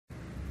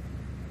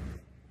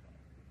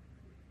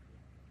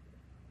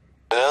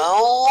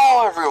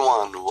Hello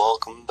everyone,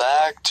 welcome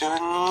back to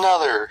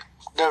another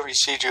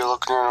WCG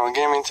Looking Around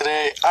Gaming.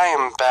 Today I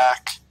am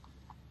back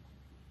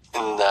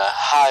in the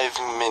HIVE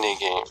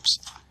Minigames.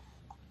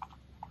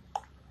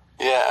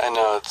 Yeah, I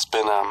know, it's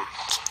been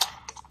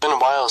a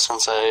while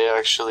since I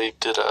actually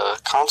did a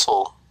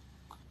console.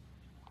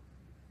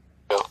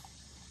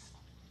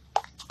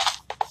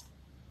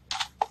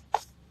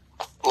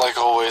 Like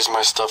always,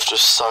 my stuff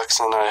just sucks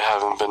and I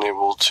haven't been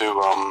able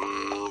to,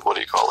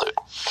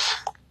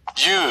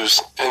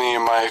 use any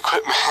of my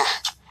equipment.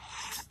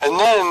 And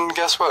then,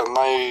 guess what?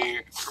 My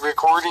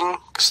recording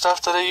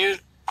stuff that I use,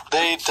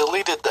 they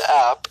deleted the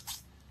app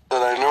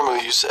that I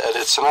normally use to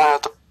edit, so now I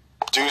have to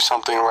do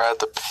something where I have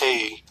to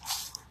pay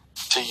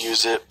to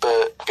use it.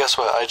 But guess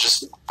what? I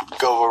just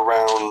go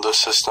around the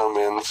system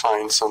and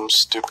find some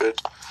stupid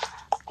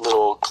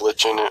little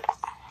glitch in it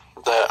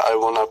that I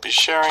will not be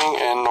sharing,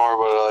 and nor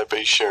will I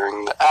be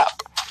sharing the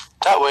app.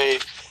 That way,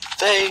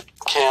 they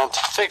can't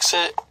fix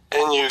it,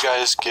 and you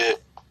guys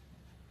get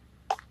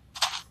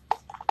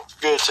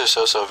good to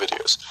so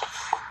videos.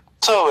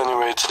 So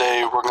anyway,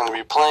 today we're going to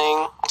be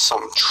playing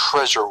some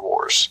Treasure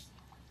Wars.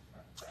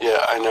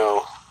 Yeah, I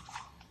know.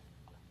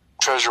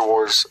 Treasure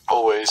Wars,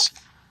 always.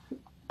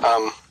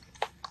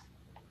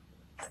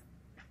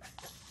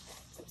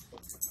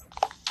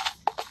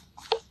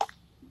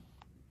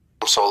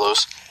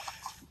 Solos.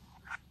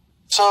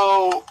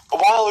 So, a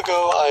while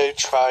ago I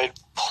tried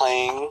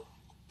playing,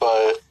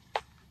 but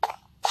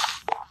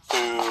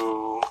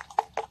to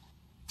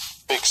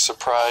big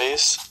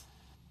surprise,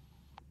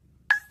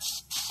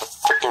 the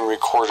freaking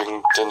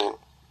recording didn't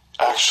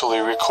actually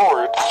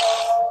record.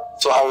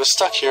 So I was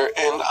stuck here,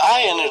 and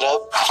I ended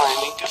up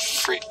finding a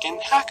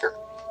freaking hacker.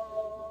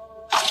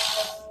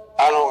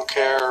 I don't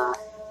care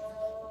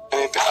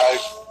anything.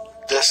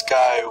 This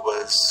guy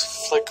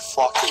was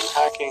flick-flocking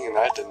hacking, and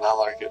I did not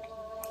like it.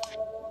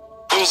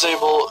 He was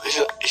able,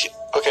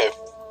 okay,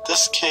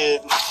 this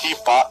kid, he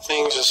bought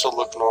things just to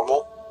look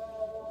normal,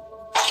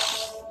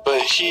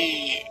 but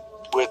he,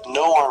 with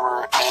no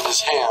armor and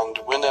his hand,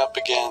 went up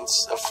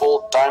against a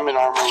full diamond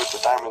armor with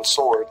a diamond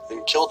sword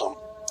and killed him.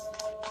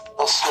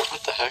 Also,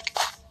 what the heck?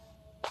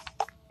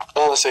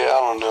 Honestly, I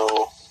don't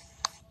know.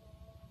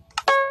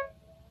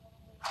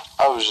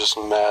 I was just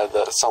mad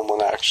that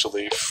someone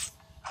actually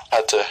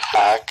had to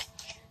hack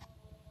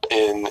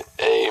in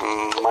a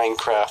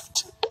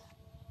Minecraft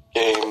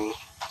game.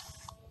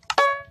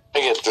 I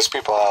get it, there's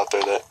people out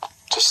there that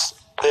just,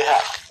 they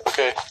hack,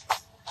 okay?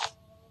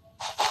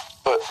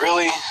 But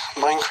really,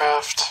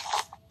 Minecraft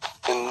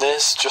in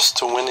this just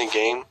to win a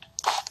game?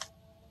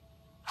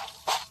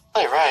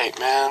 Play right,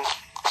 man.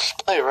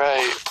 Just play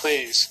right,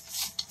 please.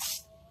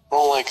 I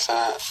don't like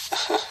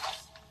that.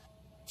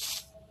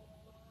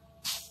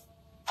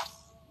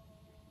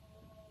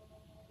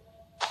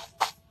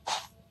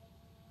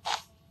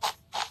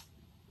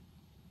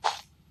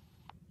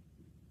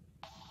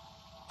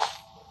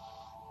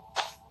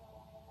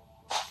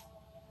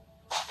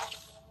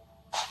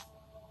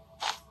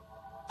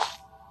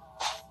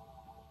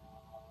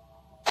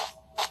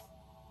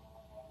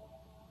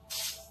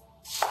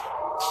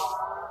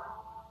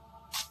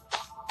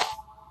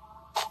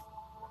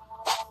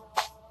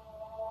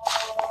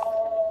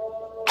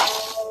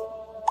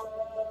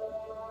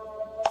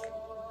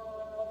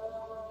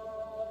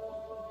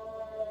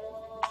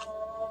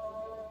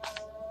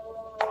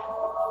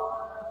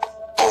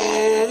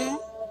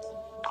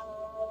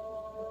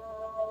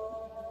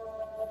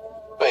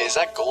 Wait, is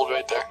that gold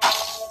right there?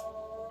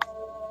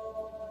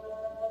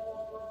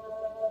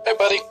 Hey,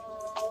 buddy.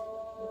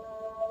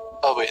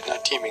 Oh, wait, no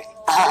teaming.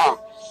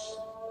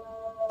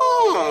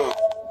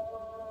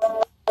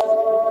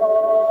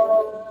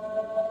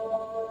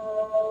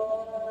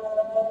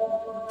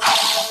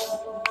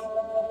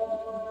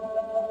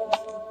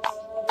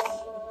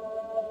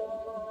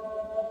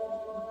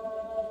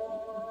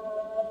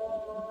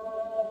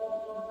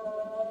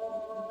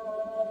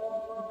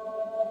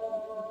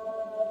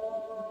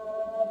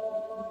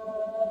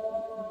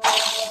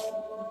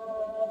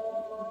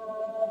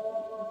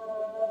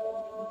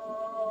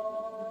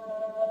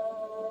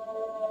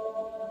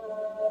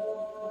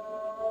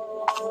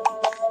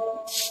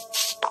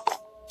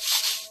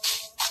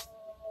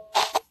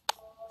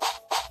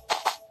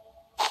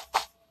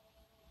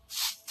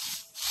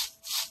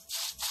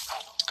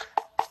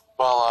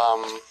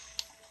 Well,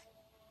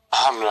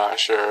 I'm not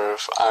sure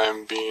if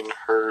I'm being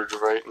heard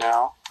right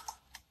now.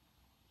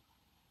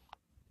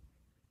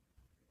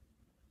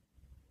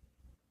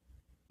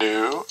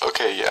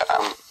 Okay, yeah,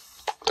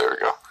 there we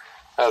go.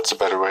 That's a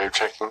better way of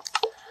checking.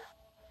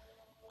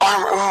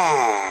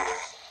 Armor,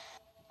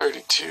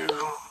 32,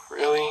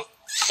 really?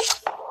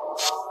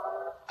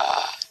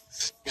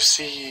 You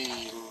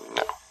see,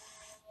 no.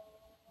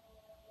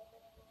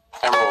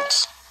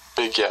 Emeralds,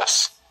 big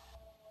yes.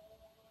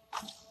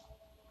 I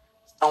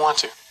don't want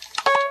to.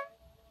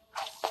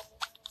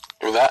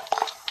 Give me that.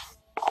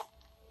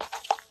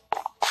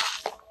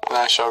 And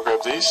I shall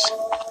grab these.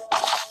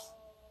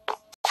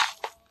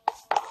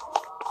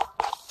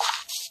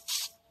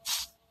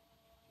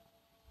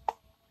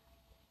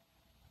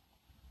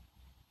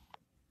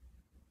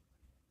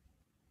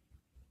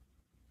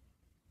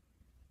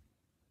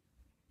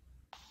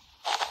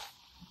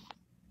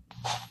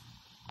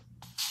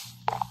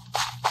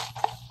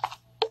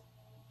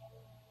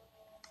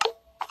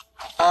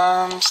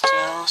 I'm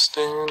still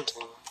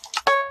standing.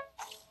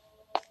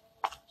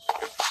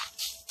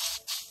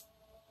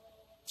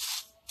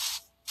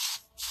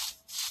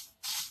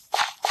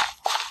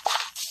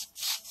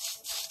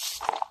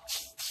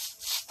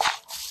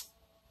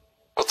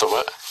 What the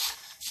what?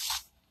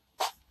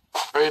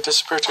 Where did you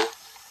disappear to?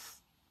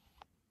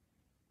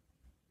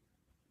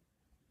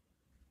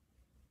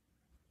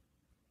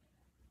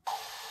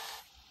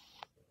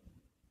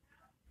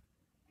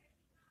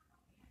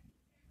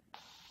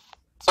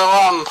 So,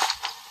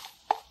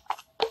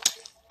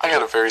 I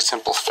got a very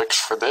simple fix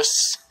for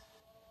this.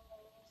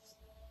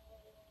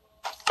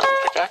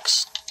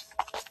 Pickaxe.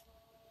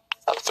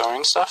 Stop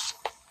throwing stuff.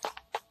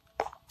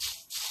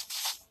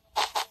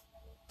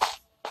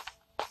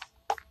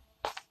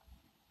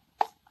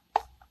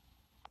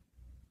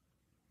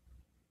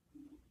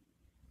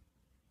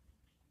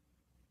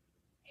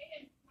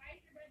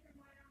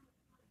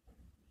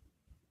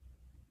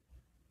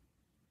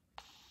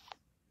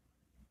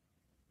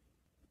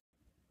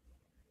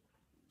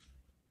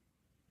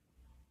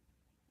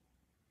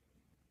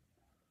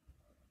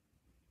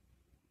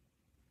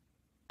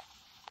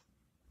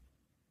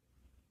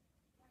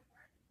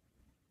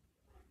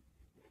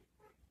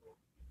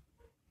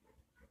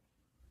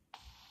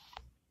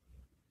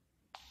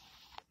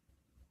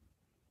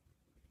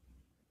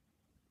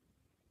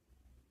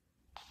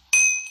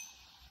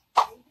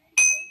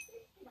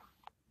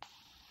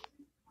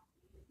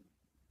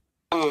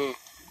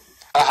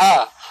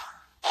 Aha!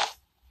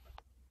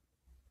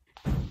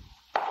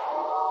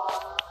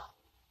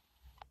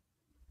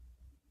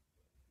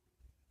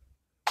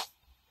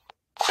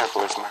 Can't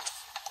believe my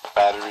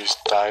batteries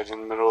died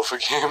in the middle of a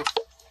game.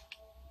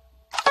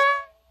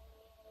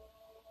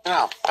 You know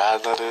how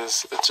bad that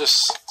is? It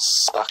just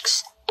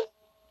sucks.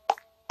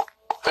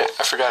 Wait,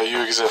 I forgot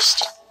you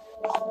exist.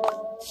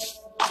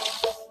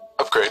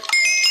 Upgrade.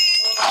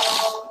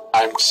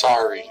 I'm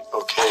sorry,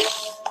 okay?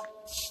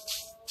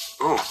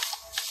 Ooh.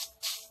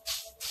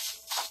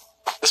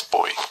 This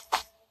boy.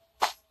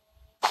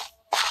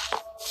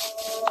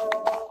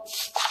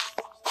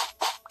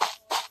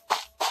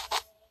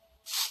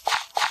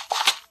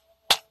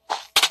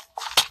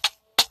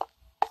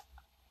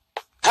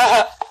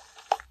 Haha!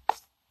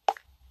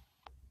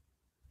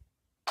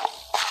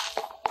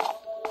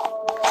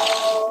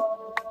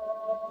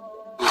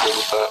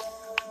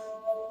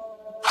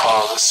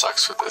 Oh, this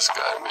sucks for this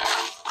guy, man.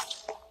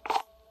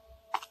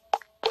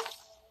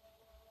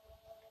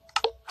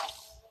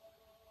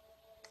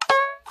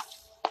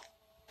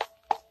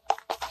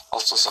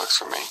 Also sucks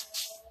for me.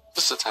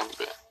 Just a tiny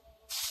bit.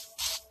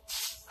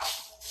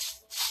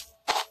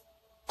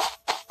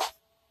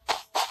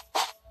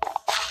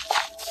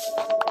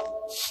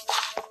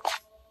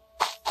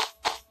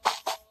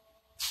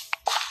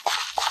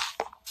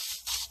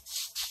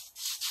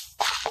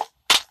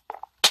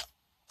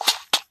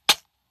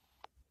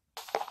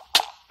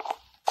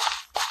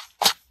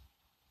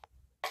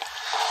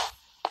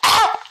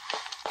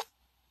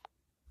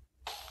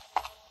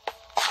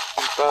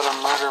 About to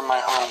murder my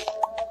home.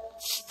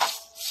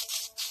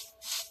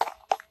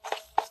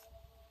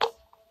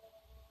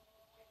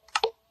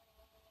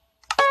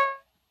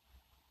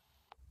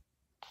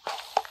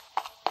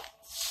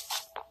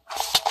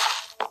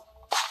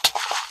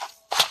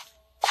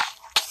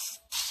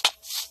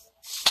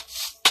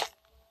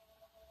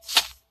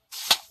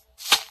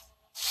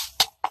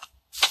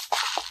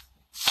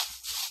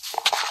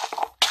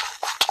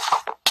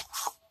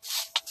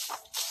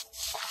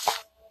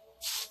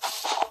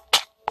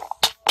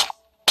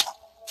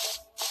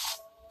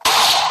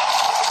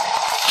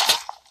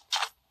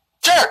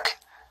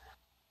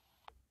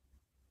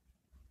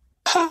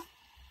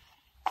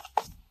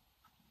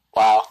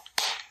 Wow.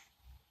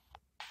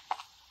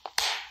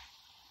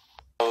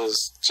 That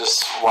was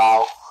just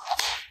wow.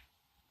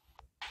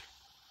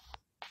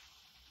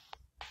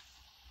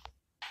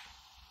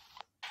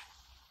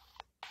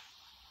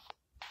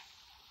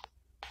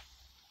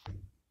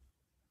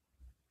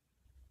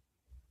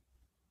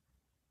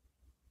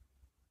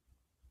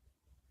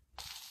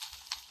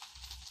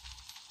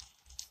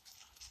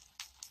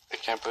 I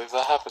can't believe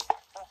that happened.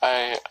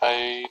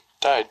 I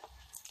died.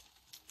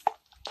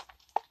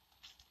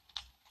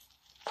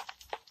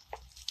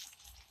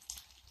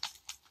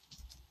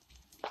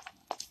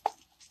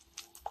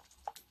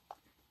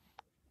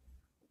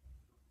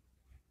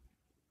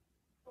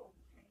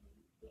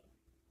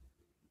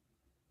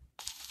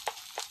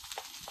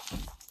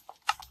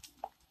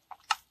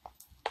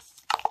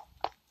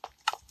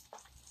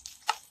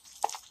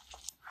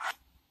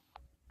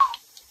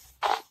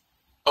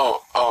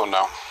 Oh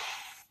no.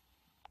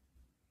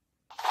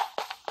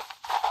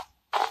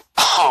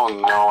 Oh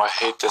no, I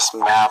hate this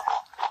map.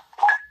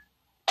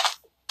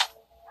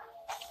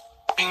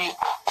 Dang it.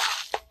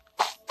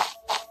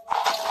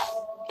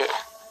 Okay.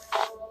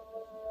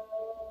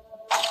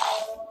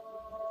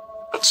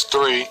 That's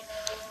 3,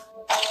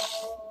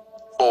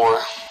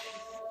 4,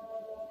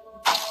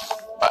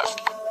 5.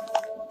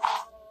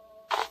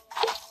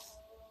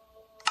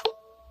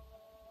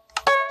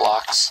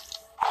 Blocks.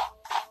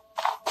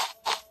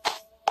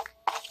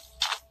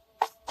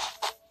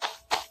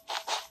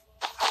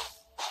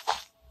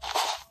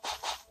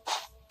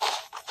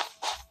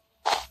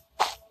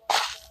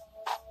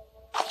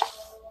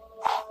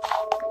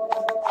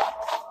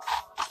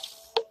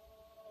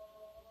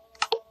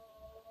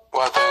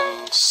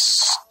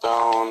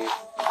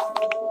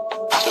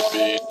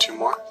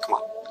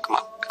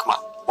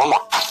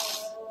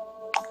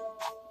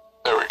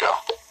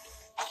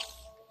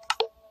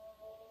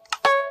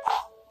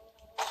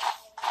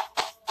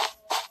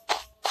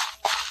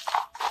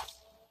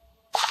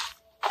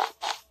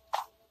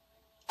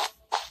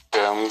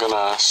 I'm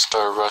gonna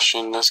start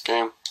rushing this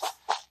game.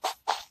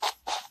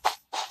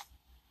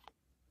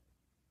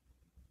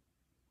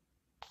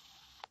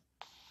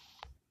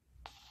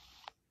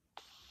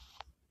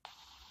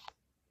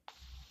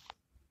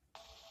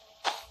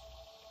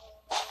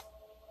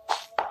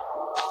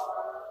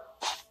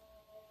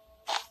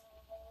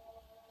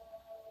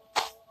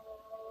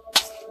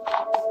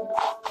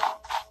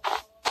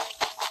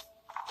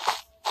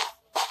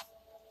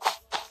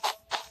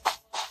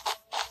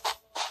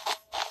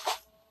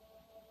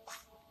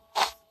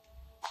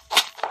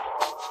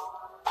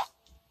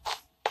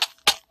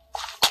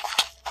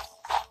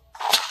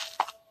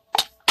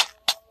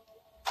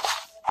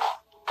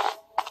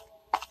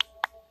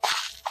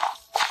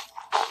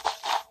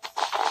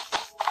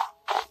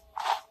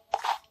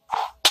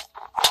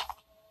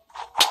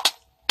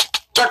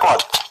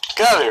 Jerkwad,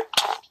 get out of here.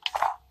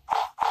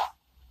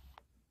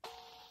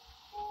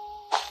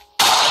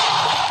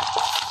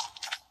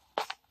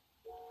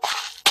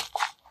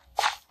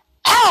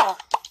 Ow!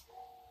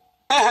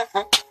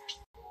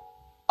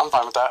 I'm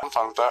fine with that, I'm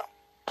fine with that.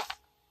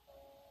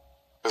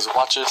 Because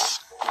watch this.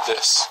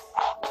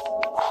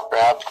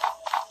 Grab.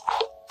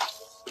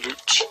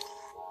 Looch.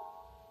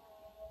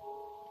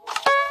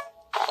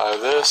 Buy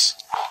this.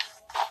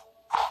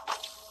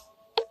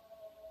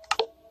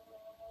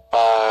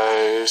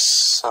 Buy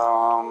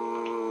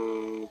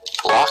some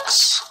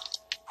blocks.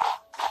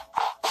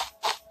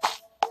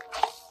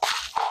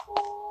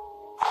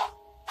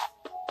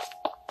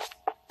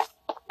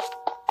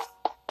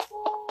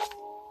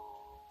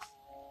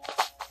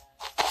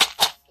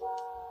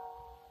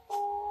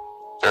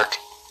 Jerk.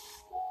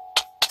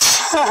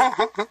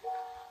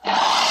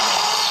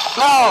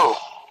 No!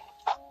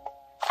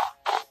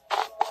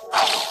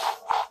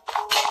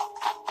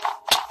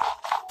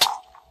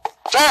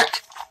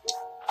 Jerk!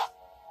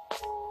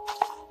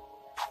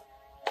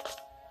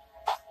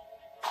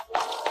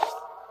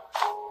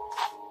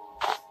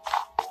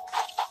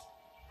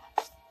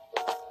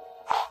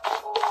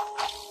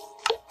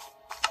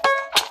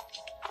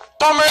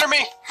 Don't murder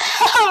me!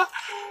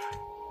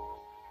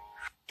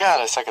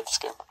 God, I suck at this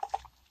game.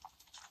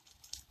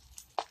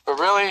 But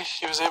really,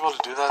 he was able to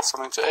do that?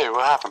 Something to... Hey,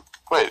 what happened?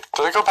 Wait,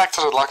 did I go back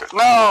to the locker?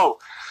 No!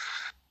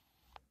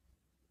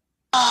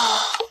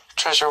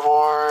 Treasure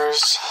Wars,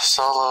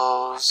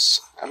 solos...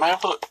 Am I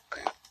able to...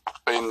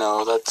 Wait,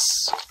 no,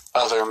 that's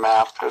other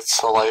map. It's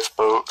the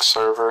lifeboat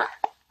server.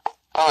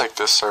 I like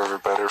this server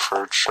better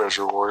for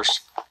Treasure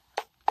Wars.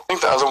 I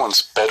think the other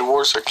one's Bed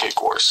Wars or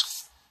Cake Wars.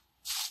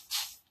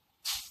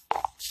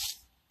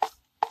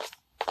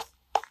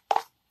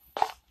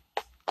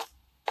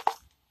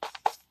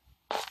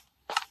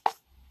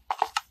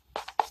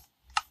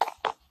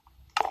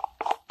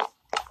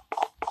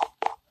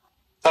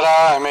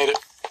 Ta-da! I made it.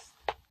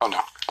 Oh no.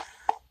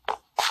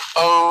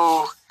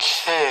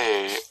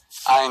 Okay.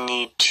 I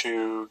need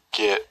to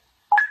get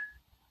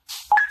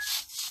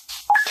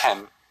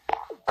 10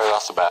 right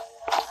off the bat.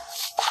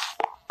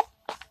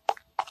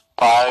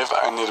 5,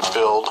 I need to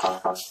build.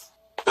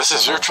 This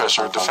is your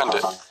treasure, defend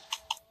it.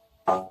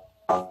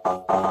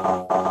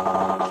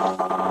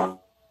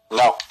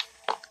 No.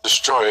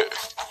 Destroy it.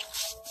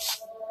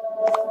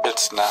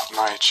 It's not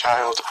my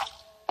child.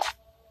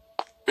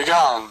 Be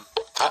gone.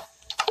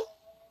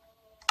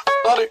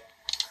 Sorry.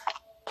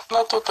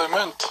 Not what I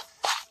meant.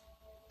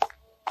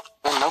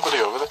 There's nobody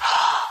over there.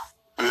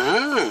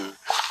 Ooh.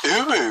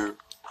 Ooh.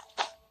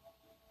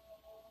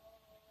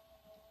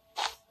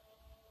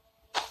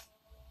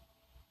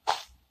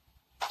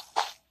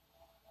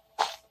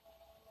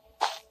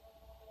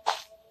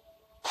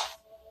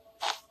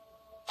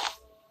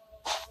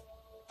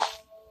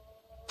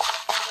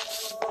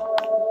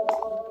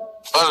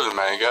 Oh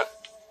my god.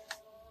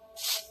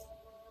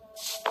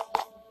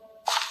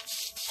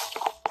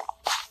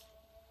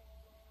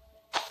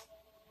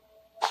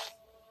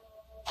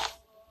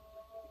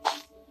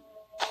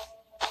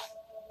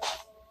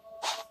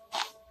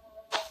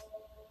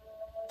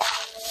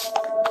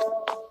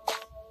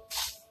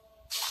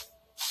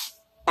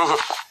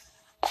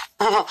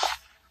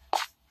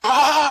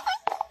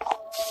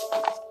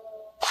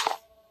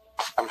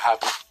 I'm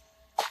happy.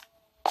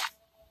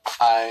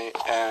 I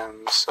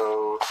am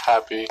so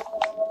happy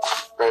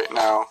right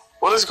now.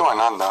 What is going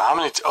on though? How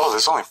many? Oh,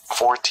 there's only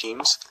 4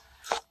 teams.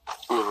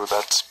 Ooh,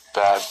 that's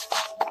bad.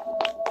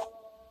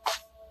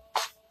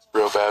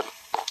 Real bad.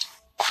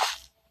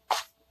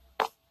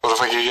 What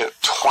if I could get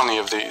 20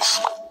 of these?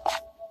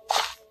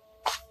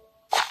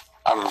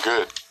 I'm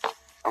good.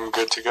 I'm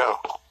good to go.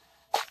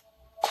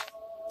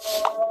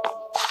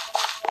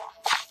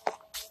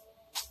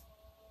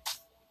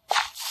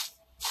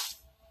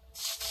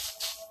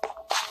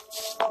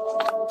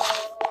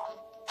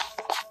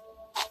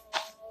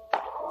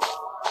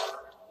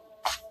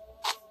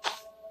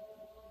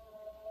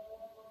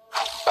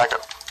 Back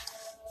up.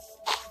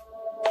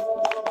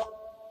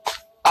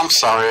 I'm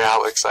sorry,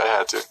 Alex, I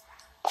had to.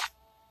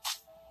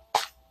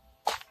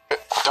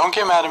 Don't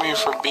get mad at me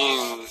for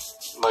being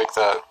like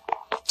that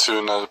to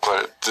another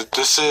player.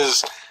 This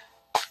is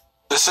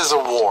a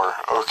war,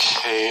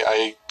 okay?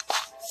 I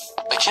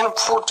can't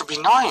afford to be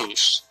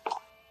nice.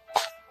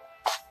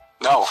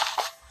 No.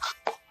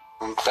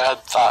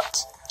 Bad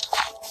thoughts.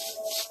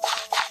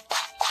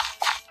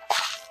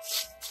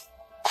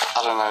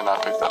 How did I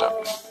not pick that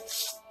up?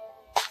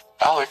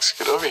 Alex,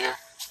 get over here.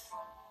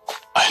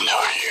 I know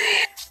you're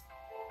here.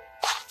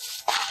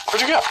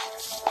 Where'd you go?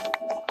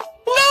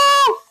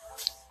 No!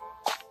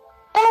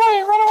 Run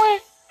away, run away!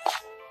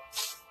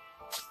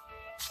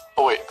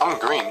 Oh wait, I'm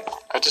green.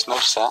 I just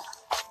noticed that.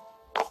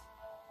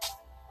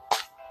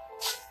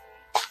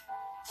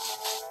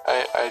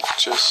 I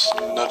just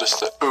noticed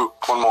that. Ooh,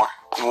 one more.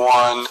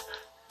 One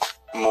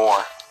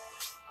more.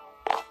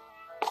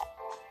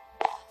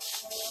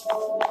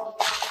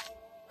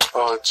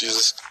 Oh,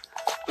 Jesus.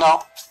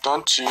 No,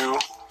 don't you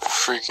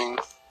freaking...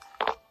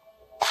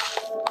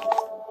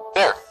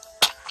 There!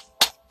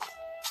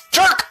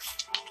 Jerk!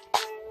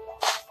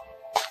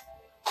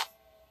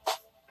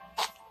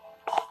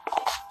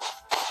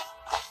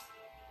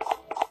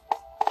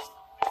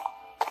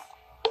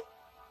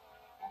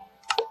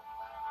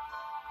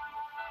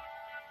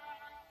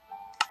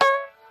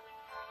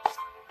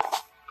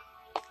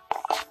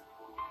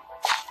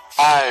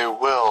 I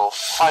will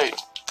fight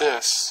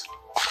this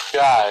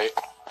guy.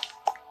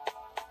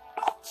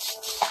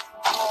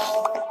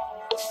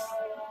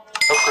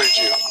 Upgrade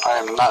you. I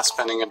am not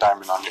spending a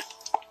diamond on you.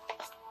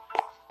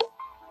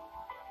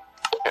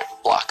 Okay,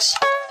 blocks.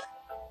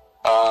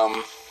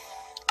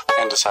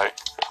 Andesite.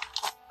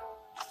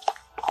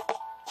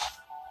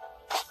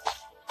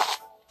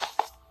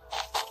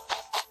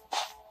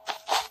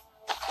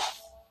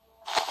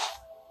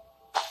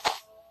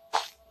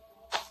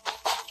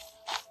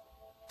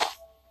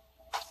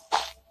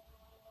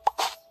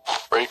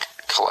 Break,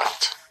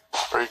 collect.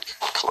 Break,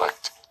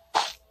 collect.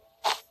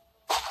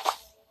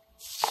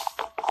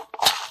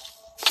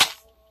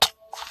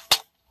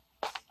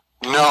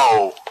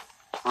 No!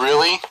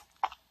 Really?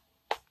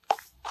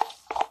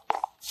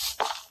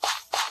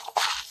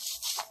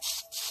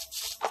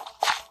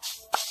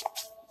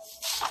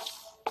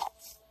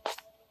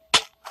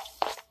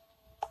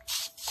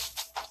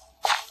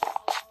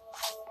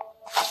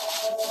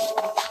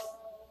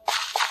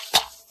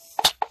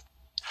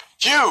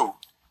 You!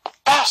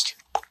 Bastard!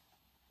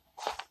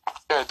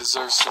 Guy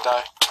deserves to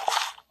die.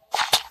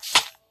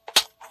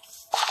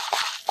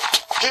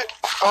 Get...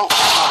 Oh!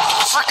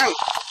 Frickin'!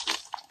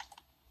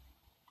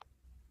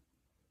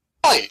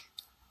 Really?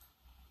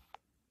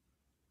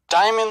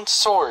 Diamond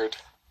sword.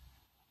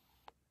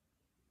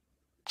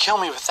 Kill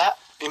me with that.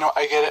 You know,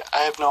 I get it. I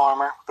have no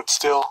armor, but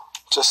still,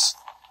 just...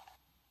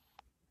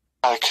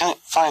 I couldn't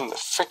find the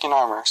freaking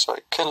armor, so I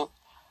couldn't...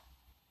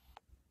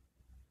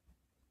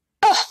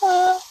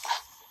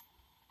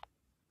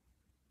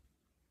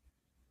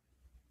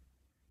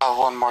 Oh,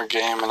 one more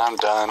game and I'm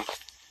done.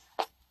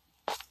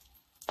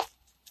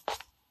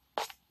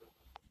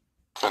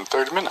 It's been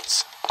 30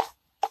 minutes.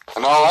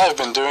 And all I've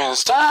been doing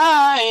is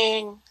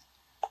dying.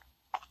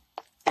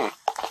 Well,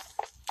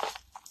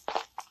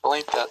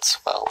 ain't that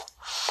swell.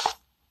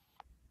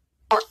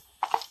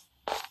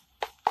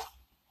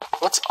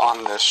 What's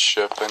on this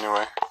ship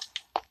anyway?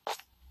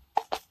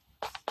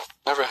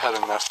 Never had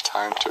enough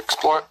time to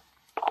explore it.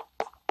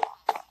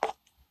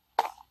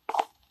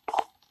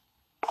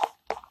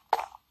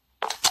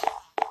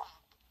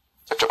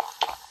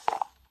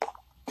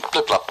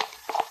 Blip blop.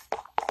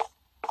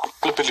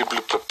 Blippity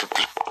blip blip blip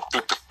blip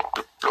blip blip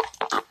blip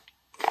blip.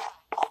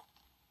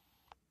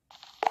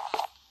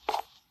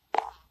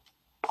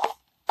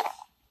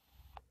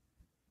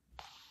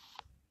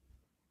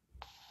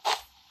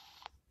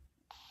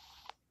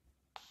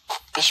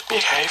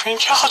 Misbehaving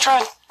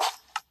children.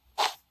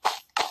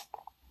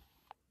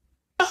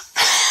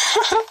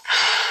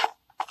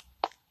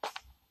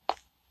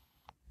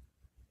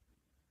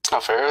 It's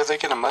not fair. They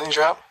get a money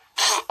drop.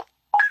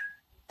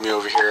 Me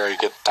over here, I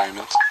get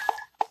diamonds.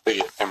 They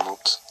get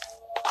emeralds.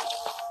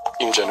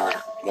 Team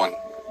generator. 1.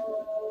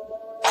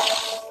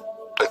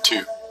 A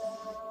 2.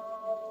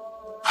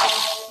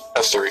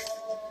 A 3.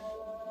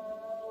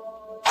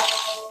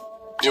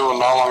 You will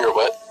no longer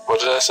what?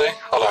 What did I say?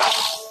 Hold on.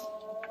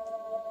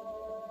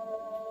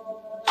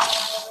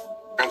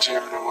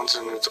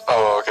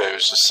 Oh, okay, it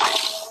was just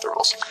the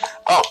rules.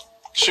 Oh,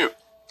 shoot.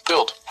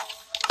 Build.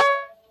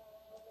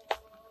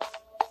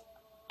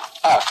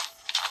 Ah.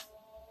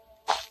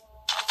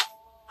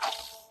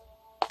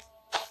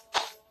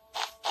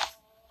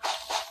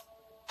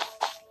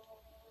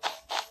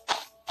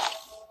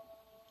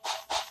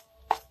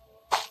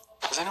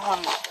 Has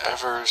anyone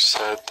ever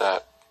said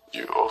that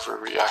you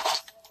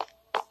overreact?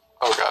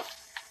 Oh god.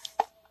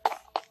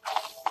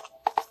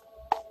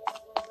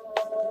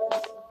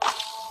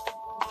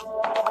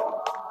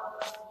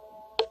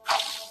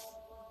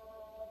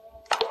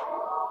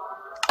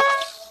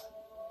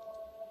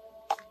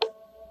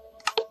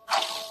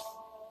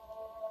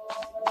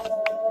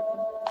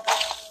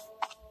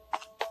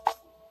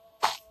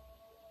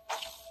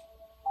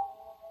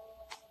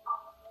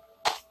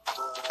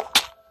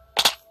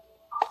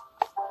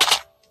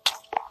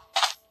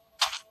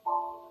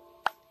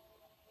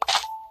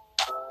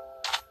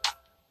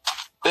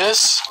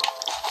 This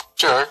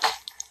jerk,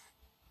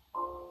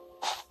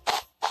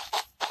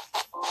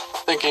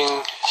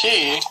 thinking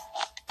he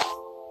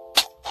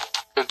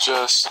could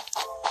just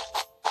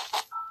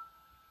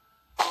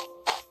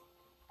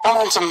come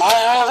onto my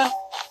island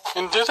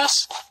and do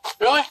this?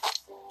 Really?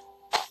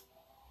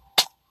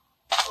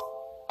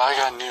 I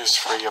got news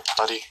for you,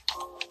 buddy.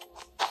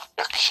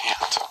 You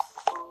can't.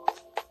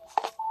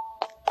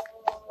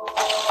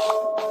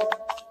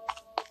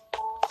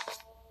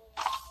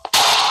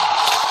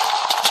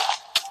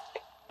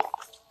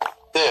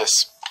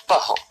 This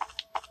butthole.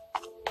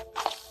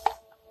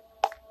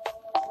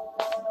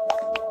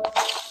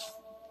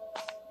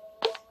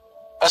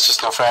 That's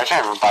just no fair. I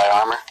can't even buy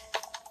armor.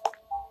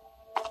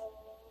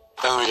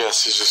 Then we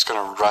guess he's just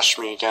gonna rush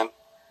me again.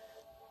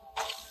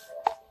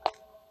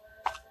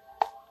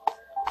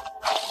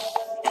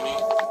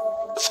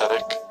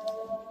 Pathetic.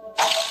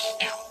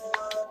 Ew.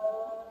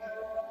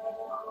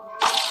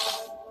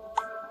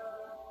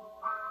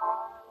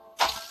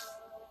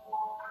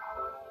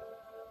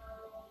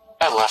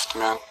 I left,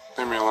 man.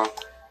 Leave me alone.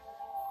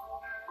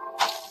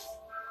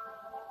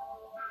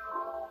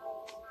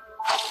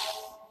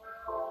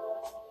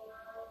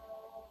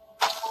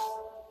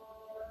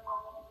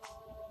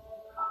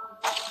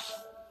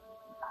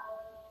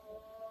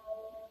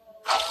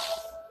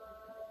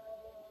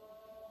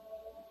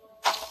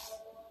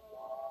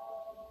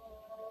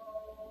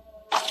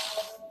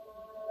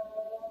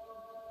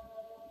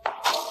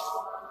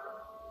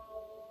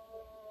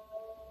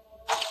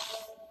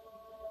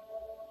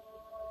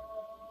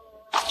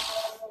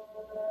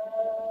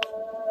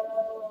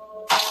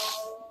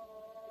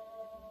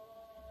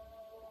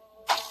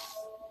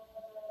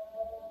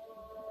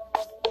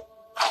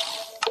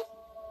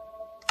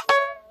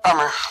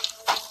 Armor.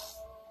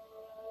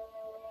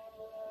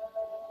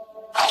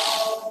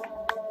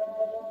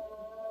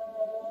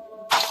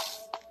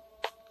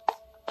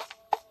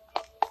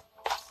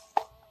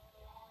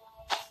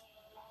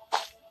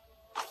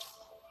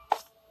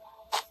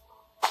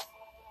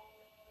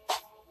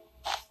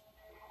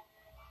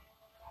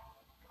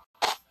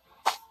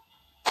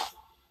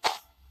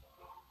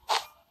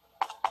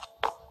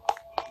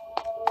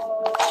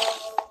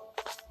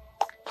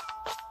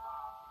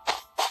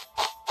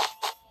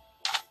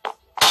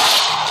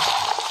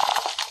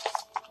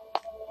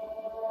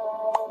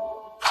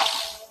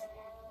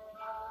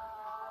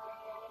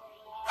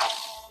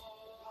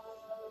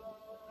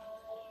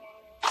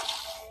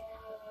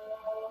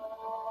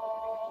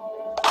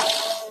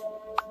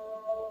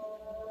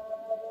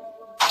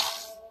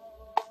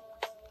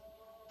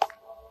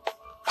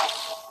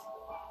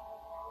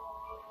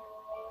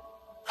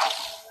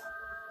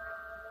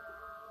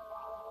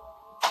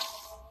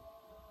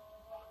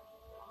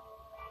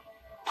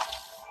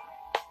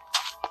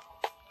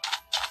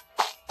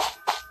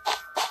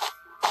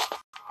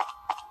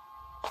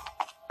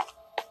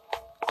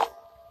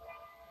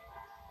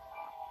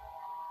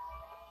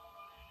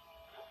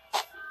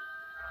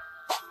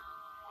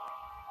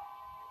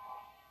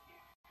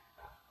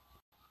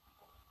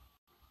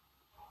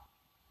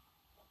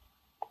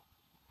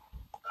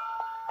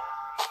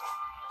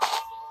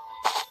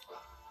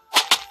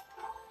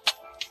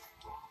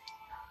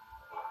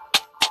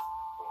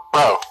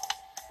 Bro,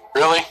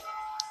 really?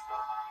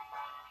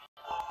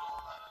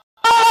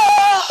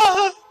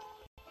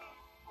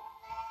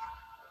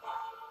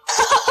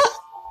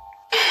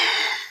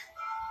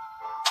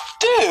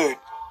 Dude!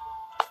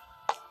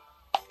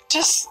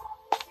 Just...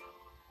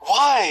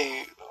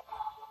 why?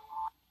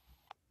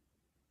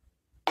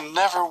 I'm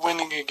never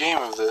winning a game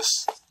of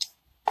this.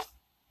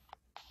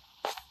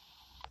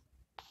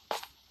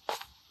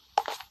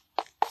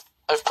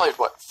 I've played,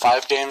 what,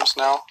 5 games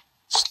now?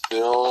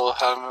 Still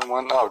haven't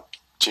won? Oh,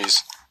 jeez.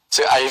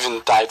 See, I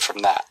even died from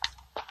that.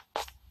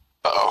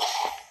 Uh-oh.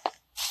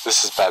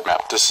 This is bad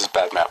map. This is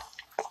bad map.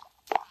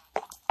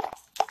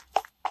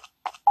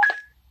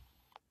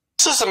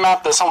 This is a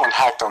map that someone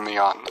hacked on me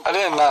on. I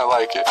did not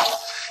like it.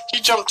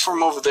 He jumped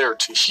from over there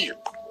to here.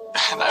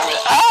 And I went,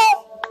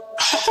 ah!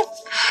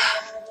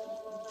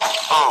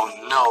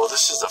 Oh no,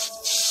 this is a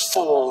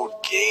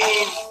full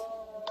game.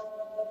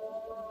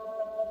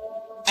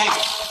 Dang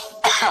it.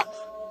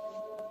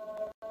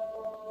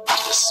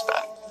 This is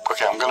bad.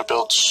 Okay, I'm gonna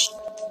build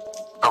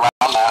around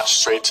that,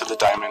 straight to the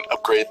diamond,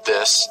 upgrade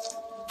this.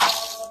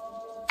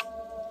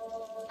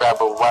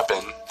 Grab a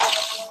weapon.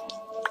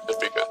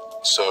 That'd be good.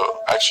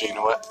 So, actually, you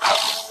know what?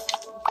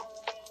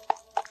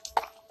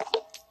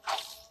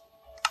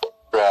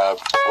 Grab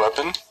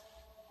weapon.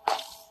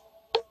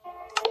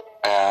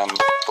 And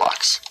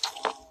blocks.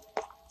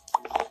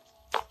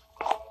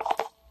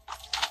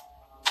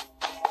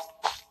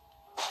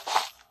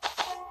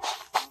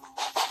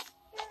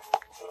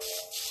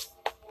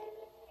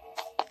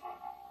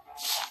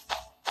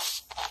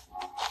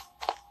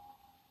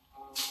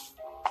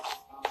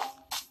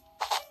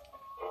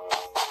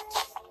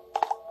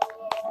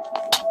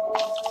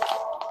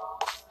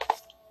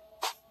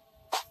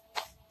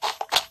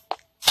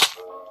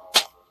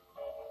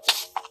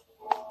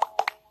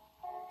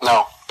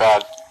 No,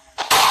 bad.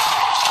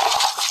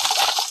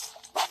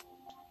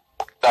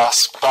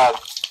 That's bad.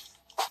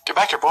 Get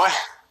back here, boy.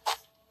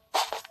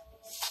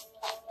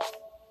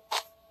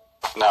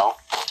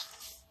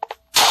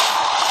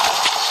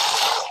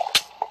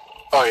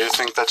 Oh, you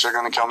think that you're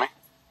gonna kill me?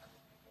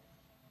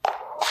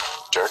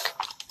 Jerk.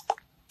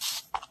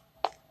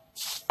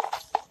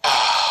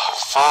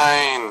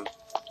 Fine.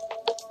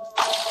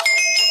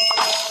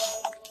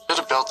 Should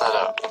have built that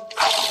up.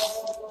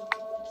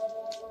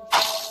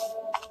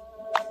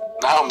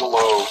 Now I'm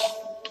low.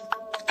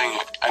 Dang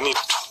it. I need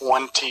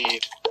 20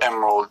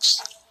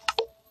 emeralds.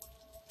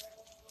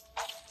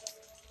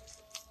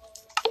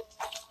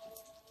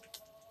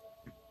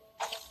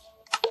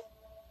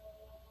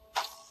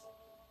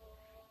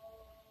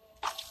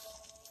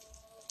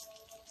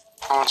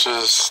 How much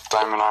is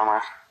diamond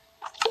armor?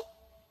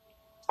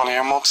 20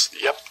 emeralds?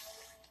 Yep.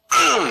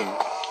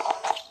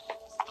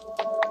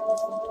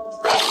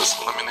 Red was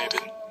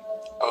eliminated.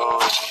 Oh,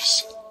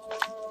 jeez.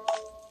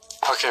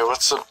 Okay,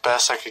 what's the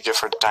best I could get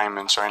for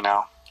diamonds right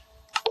now?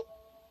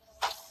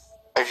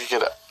 I could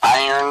get an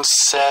iron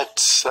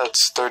set,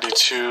 that's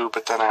 32,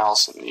 but then I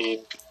also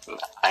need an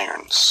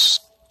irons.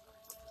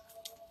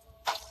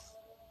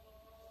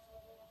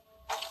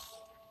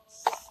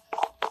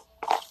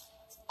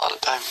 A lot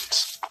of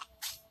diamonds.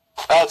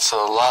 That's a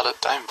lot of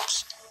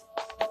diamonds.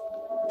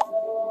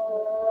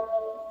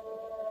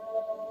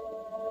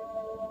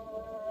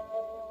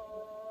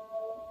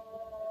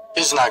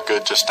 It's not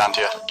good, just stand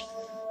here.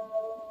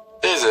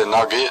 Is it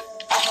not good?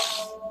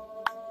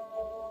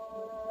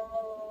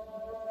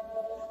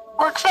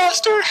 Work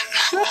faster!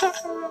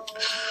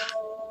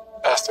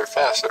 Faster,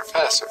 faster,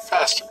 faster,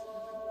 faster.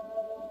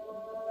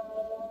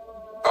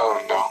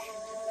 Oh no.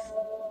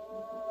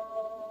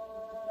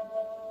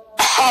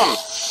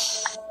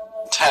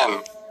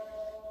 10.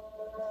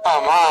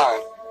 Come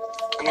on.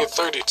 I need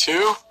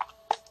 32?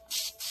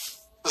 This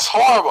is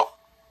horrible.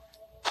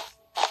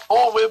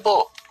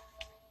 Horrible.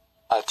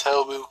 I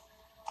tell you.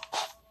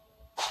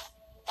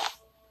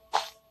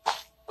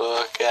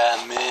 Look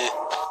at me.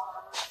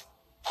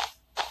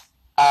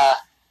 I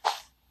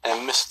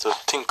am Mr.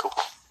 Tinkle.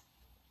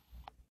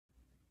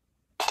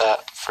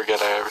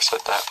 Forget I ever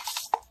said that.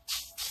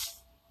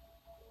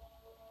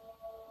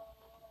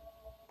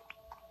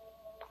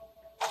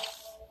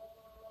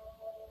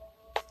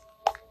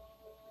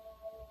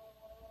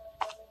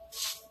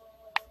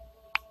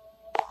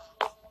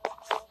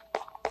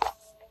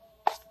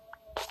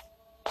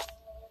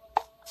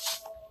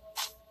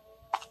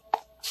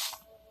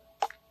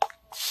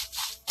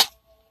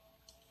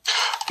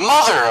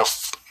 Mother of...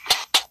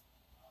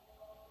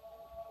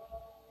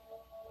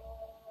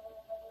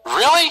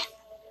 Really?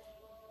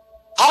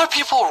 How do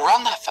people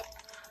run that thing?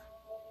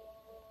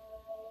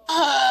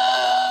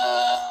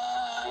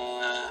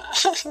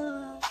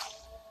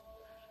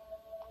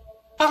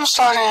 I'm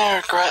starting to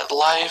regret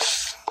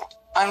life.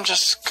 I'm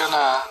just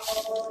gonna...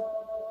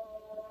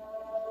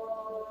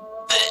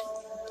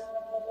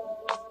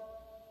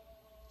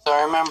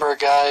 So remember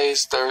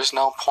guys, there's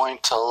no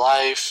point to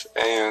life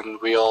and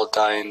we all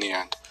die in the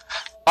end.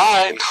 Bye!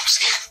 No, I'm just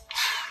kidding.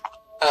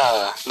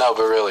 No,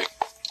 but really.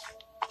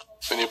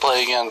 When you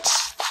play against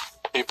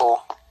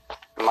people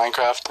in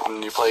Minecraft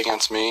and you play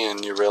against me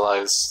and you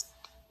realize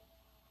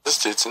this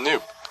dude's a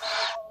noob.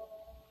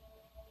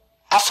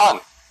 Have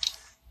fun.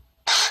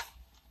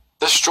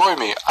 Destroy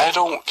me. I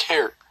don't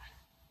care.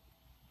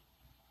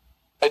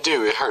 I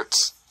do. It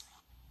hurts.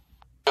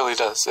 It really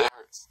does. It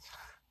hurts.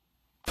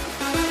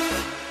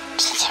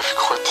 Since I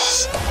record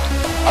this,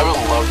 I would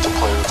love to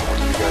play with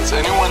one of you guys.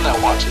 Anyone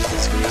that watches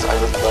these videos, I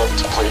would love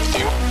to play with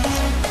you.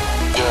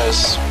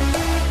 Just...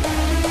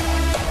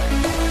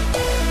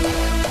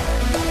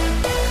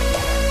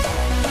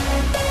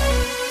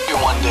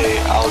 one day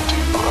I'll do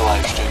a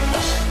live stream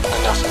if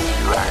enough of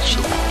you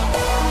actually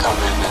come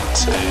in and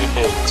say,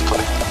 hey, let's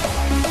play.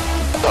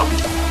 So,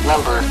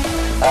 remember,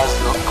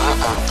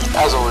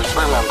 as always,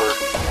 remember,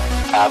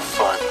 have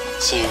fun.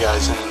 See you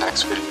guys in the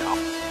next video.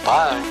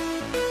 Bye.